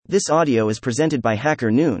This audio is presented by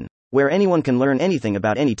Hacker Noon, where anyone can learn anything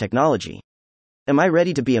about any technology. Am I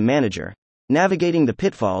ready to be a manager? Navigating the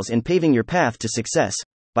Pitfalls and Paving Your Path to Success,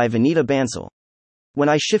 by Vanita Bansal. When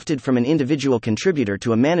I shifted from an individual contributor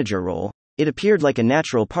to a manager role, it appeared like a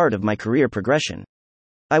natural part of my career progression.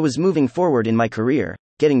 I was moving forward in my career,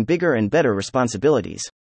 getting bigger and better responsibilities.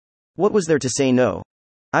 What was there to say no?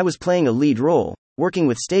 I was playing a lead role, working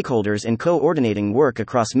with stakeholders and coordinating work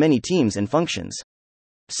across many teams and functions.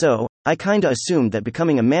 So, I kinda assumed that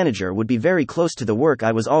becoming a manager would be very close to the work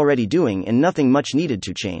I was already doing and nothing much needed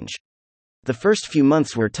to change. The first few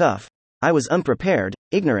months were tough. I was unprepared,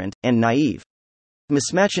 ignorant, and naive.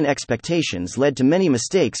 Mismatching expectations led to many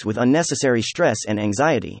mistakes with unnecessary stress and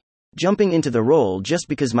anxiety. Jumping into the role just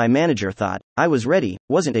because my manager thought I was ready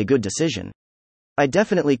wasn't a good decision. I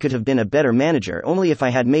definitely could have been a better manager only if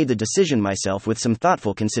I had made the decision myself with some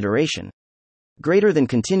thoughtful consideration. Greater than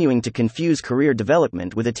continuing to confuse career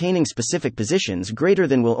development with attaining specific positions greater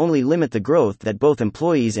than will only limit the growth that both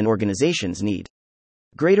employees and organizations need.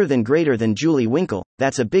 Greater than Julie Winkle,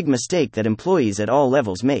 that's a big mistake that employees at all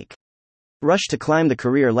levels make. Rush to climb the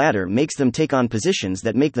career ladder makes them take on positions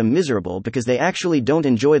that make them miserable because they actually don't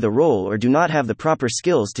enjoy the role or do not have the proper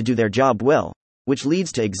skills to do their job well, which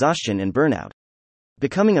leads to exhaustion and burnout.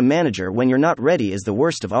 Becoming a manager when you're not ready is the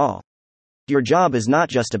worst of all. Your job is not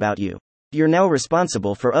just about you. You're now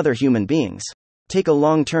responsible for other human beings. Take a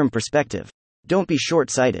long-term perspective. Don't be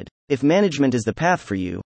short-sighted. If management is the path for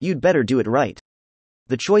you, you'd better do it right.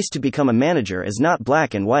 The choice to become a manager is not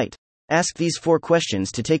black and white. Ask these 4 questions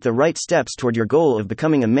to take the right steps toward your goal of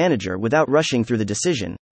becoming a manager without rushing through the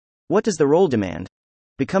decision. What does the role demand?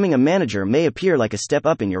 Becoming a manager may appear like a step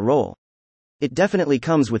up in your role. It definitely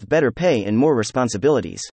comes with better pay and more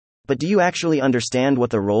responsibilities. But do you actually understand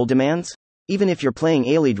what the role demands? Even if you're playing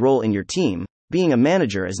a lead role in your team, being a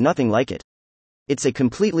manager is nothing like it. It's a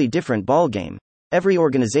completely different ballgame. Every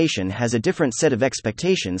organization has a different set of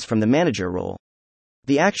expectations from the manager role.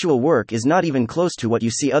 The actual work is not even close to what you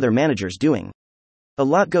see other managers doing. A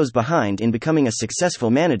lot goes behind in becoming a successful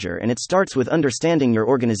manager, and it starts with understanding your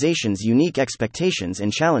organization's unique expectations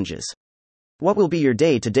and challenges. What will be your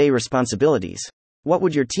day-to-day responsibilities? What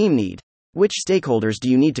would your team need? Which stakeholders do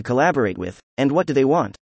you need to collaborate with, and what do they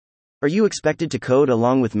want? Are you expected to code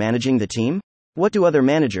along with managing the team? What do other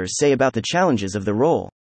managers say about the challenges of the role?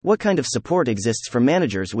 What kind of support exists for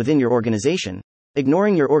managers within your organization?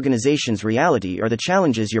 Ignoring your organization's reality or the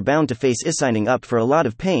challenges you're bound to face is signing up for a lot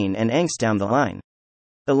of pain and angst down the line.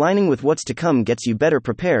 Aligning with what's to come gets you better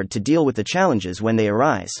prepared to deal with the challenges when they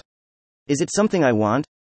arise. Is it something I want?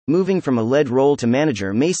 Moving from a lead role to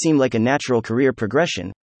manager may seem like a natural career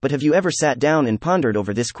progression, but have you ever sat down and pondered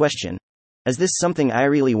over this question? Is this something I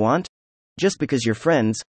really want? Just because your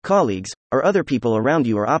friends, colleagues, or other people around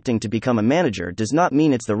you are opting to become a manager does not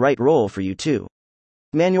mean it's the right role for you too.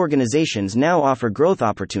 Many organizations now offer growth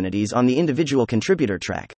opportunities on the individual contributor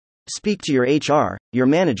track. Speak to your HR, your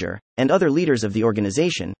manager, and other leaders of the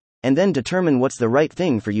organization, and then determine what's the right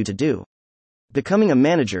thing for you to do. Becoming a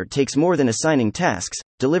manager takes more than assigning tasks,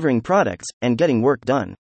 delivering products, and getting work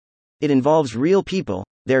done. It involves real people,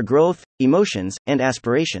 their growth, emotions, and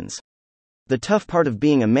aspirations. The tough part of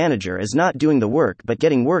being a manager is not doing the work but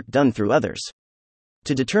getting work done through others.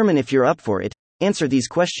 To determine if you're up for it, answer these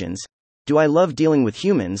questions. Do I love dealing with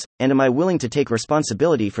humans, and am I willing to take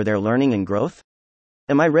responsibility for their learning and growth?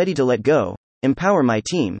 Am I ready to let go, empower my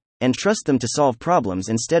team, and trust them to solve problems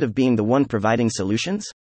instead of being the one providing solutions?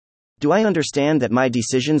 Do I understand that my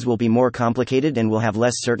decisions will be more complicated and will have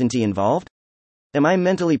less certainty involved? Am I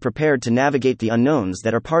mentally prepared to navigate the unknowns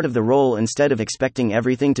that are part of the role instead of expecting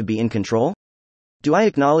everything to be in control? Do I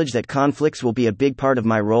acknowledge that conflicts will be a big part of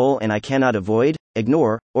my role and I cannot avoid,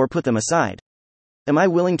 ignore, or put them aside? Am I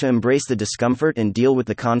willing to embrace the discomfort and deal with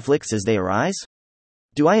the conflicts as they arise?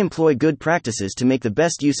 Do I employ good practices to make the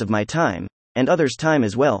best use of my time, and others' time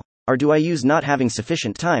as well, or do I use not having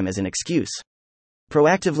sufficient time as an excuse?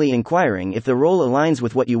 Proactively inquiring if the role aligns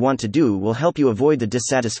with what you want to do will help you avoid the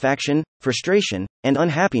dissatisfaction, frustration, and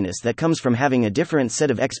unhappiness that comes from having a different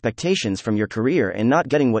set of expectations from your career and not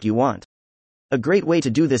getting what you want. A great way to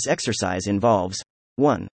do this exercise involves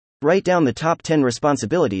 1. Write down the top 10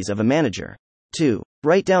 responsibilities of a manager. 2.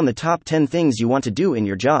 Write down the top 10 things you want to do in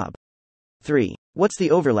your job. 3. What's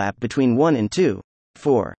the overlap between 1 and 2?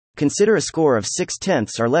 4. Consider a score of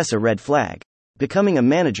 6/10 or less a red flag. Becoming a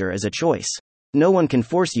manager is a choice. No one can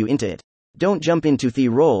force you into it. Don't jump into the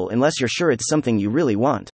role unless you're sure it's something you really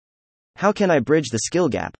want. How can I bridge the skill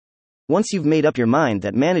gap? Once you've made up your mind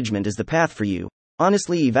that management is the path for you,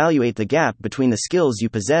 honestly evaluate the gap between the skills you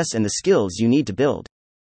possess and the skills you need to build.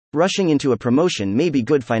 Rushing into a promotion may be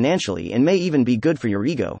good financially and may even be good for your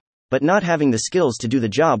ego, but not having the skills to do the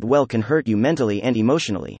job well can hurt you mentally and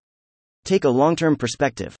emotionally. Take a long-term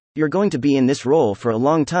perspective. You're going to be in this role for a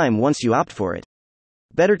long time once you opt for it.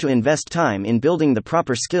 Better to invest time in building the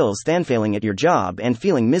proper skills than failing at your job and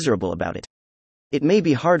feeling miserable about it. It may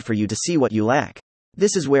be hard for you to see what you lack.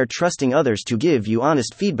 This is where trusting others to give you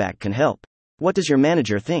honest feedback can help. What does your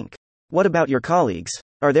manager think? What about your colleagues?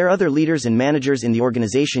 Are there other leaders and managers in the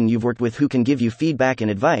organization you've worked with who can give you feedback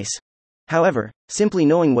and advice? However, simply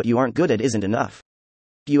knowing what you aren't good at isn't enough.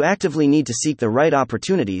 You actively need to seek the right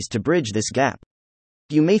opportunities to bridge this gap.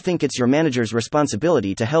 You may think it's your manager's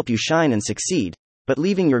responsibility to help you shine and succeed, but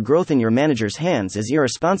leaving your growth in your manager's hands is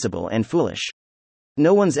irresponsible and foolish.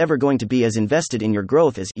 No one's ever going to be as invested in your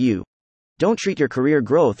growth as you. Don't treat your career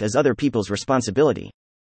growth as other people's responsibility.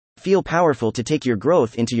 Feel powerful to take your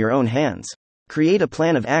growth into your own hands. Create a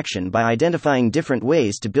plan of action by identifying different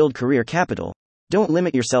ways to build career capital. Don't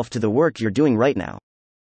limit yourself to the work you're doing right now.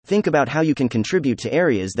 Think about how you can contribute to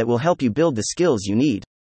areas that will help you build the skills you need.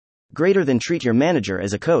 Greater than treat your manager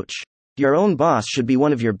as a coach. Your own boss should be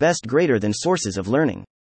one of your best greater than sources of learning.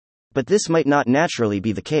 But this might not naturally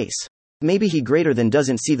be the case. Maybe he greater than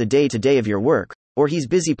doesn't see the day-to-day of your work, or he's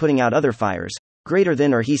busy putting out other fires, greater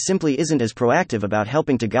than, or he simply isn't as proactive about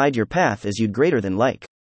helping to guide your path as you'd greater than like.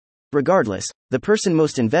 Regardless, the person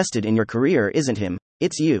most invested in your career isn't him,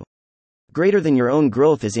 it's you. Greater than your own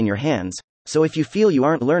growth is in your hands, so if you feel you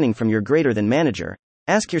aren't learning from your greater than manager,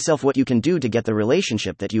 ask yourself what you can do to get the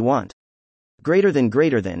relationship that you want. Greater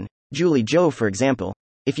than, Julie Joe for example,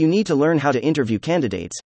 if you need to learn how to interview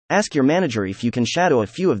candidates, ask your manager if you can shadow a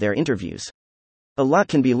few of their interviews. A lot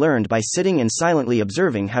can be learned by sitting and silently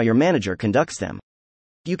observing how your manager conducts them.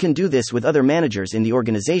 You can do this with other managers in the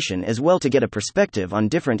organization as well to get a perspective on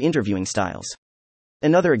different interviewing styles.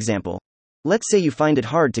 Another example. Let's say you find it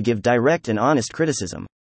hard to give direct and honest criticism.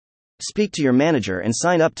 Speak to your manager and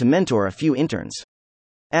sign up to mentor a few interns.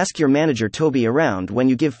 Ask your manager to be around when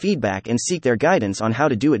you give feedback and seek their guidance on how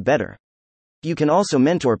to do it better. You can also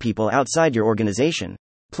mentor people outside your organization.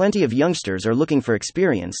 Plenty of youngsters are looking for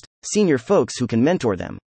experienced, senior folks who can mentor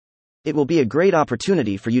them. It will be a great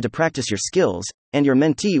opportunity for you to practice your skills, and your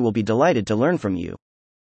mentee will be delighted to learn from you.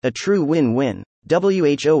 A true win-win.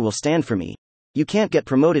 WHO will stand for me. You can't get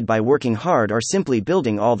promoted by working hard or simply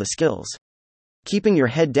building all the skills. Keeping your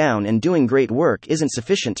head down and doing great work isn't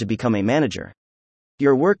sufficient to become a manager.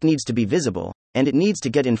 Your work needs to be visible, and it needs to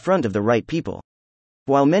get in front of the right people.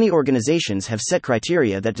 While many organizations have set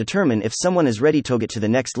criteria that determine if someone is ready to get to the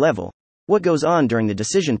next level, what goes on during the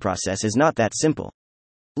decision process is not that simple.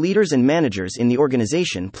 Leaders and managers in the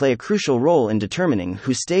organization play a crucial role in determining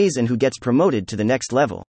who stays and who gets promoted to the next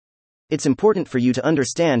level. It's important for you to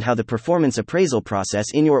understand how the performance appraisal process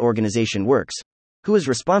in your organization works. Who is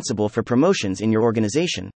responsible for promotions in your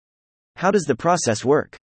organization? How does the process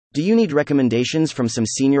work? Do you need recommendations from some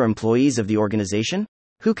senior employees of the organization?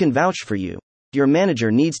 Who can vouch for you? Your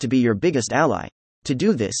manager needs to be your biggest ally. To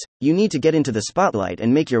do this, you need to get into the spotlight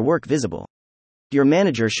and make your work visible. Your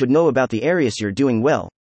manager should know about the areas you're doing well,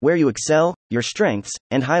 where you excel, your strengths,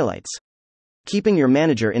 and highlights. Keeping your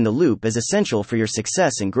manager in the loop is essential for your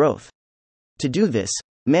success and growth. To do this,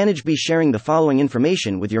 be sharing the following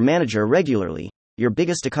information with your manager regularly. Your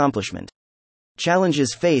biggest accomplishment.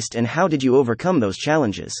 Challenges faced and how did you overcome those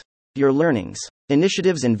challenges? Your learnings,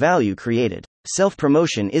 initiatives and value created.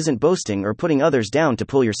 Self-promotion isn't boasting or putting others down to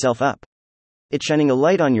pull yourself up. It's shining a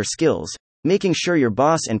light on your skills, making sure your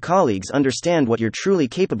boss and colleagues understand what you're truly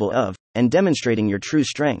capable of, and demonstrating your true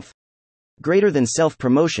strength. Greater than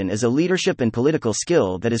self-promotion is a leadership and political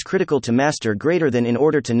skill that is critical to master greater than in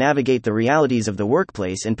order to navigate the realities of the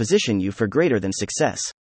workplace and position you for greater than success.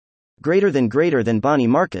 Greater than Bonnie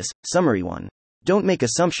Marcus, Summary 1. Don't make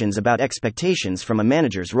assumptions about expectations from a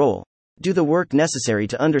manager's role. Do the work necessary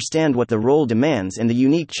to understand what the role demands and the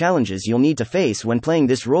unique challenges you'll need to face when playing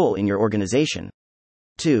this role in your organization.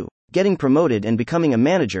 2. Getting promoted and becoming a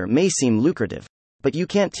manager may seem lucrative, but you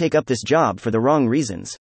can't take up this job for the wrong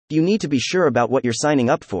reasons. You need to be sure about what you're signing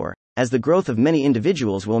up for, as the growth of many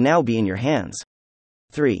individuals will now be in your hands.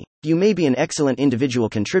 3. You may be an excellent individual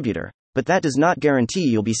contributor, but that does not guarantee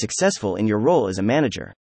you'll be successful in your role as a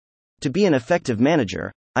manager. To be an effective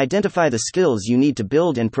manager, identify the skills you need to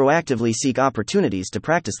build and proactively seek opportunities to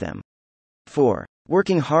practice them. 4.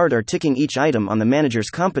 Working hard or ticking each item on the manager's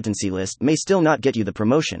competency list may still not get you the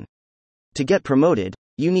promotion. To get promoted,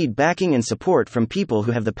 you need backing and support from people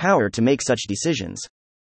who have the power to make such decisions.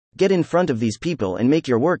 Get in front of these people and make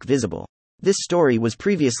your work visible. This story was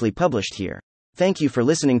previously published here. Thank you for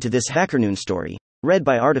listening to this HackerNoon story, read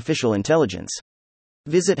by Artificial Intelligence.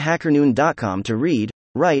 Visit hackernoon.com to read,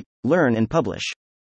 Write, learn, and publish.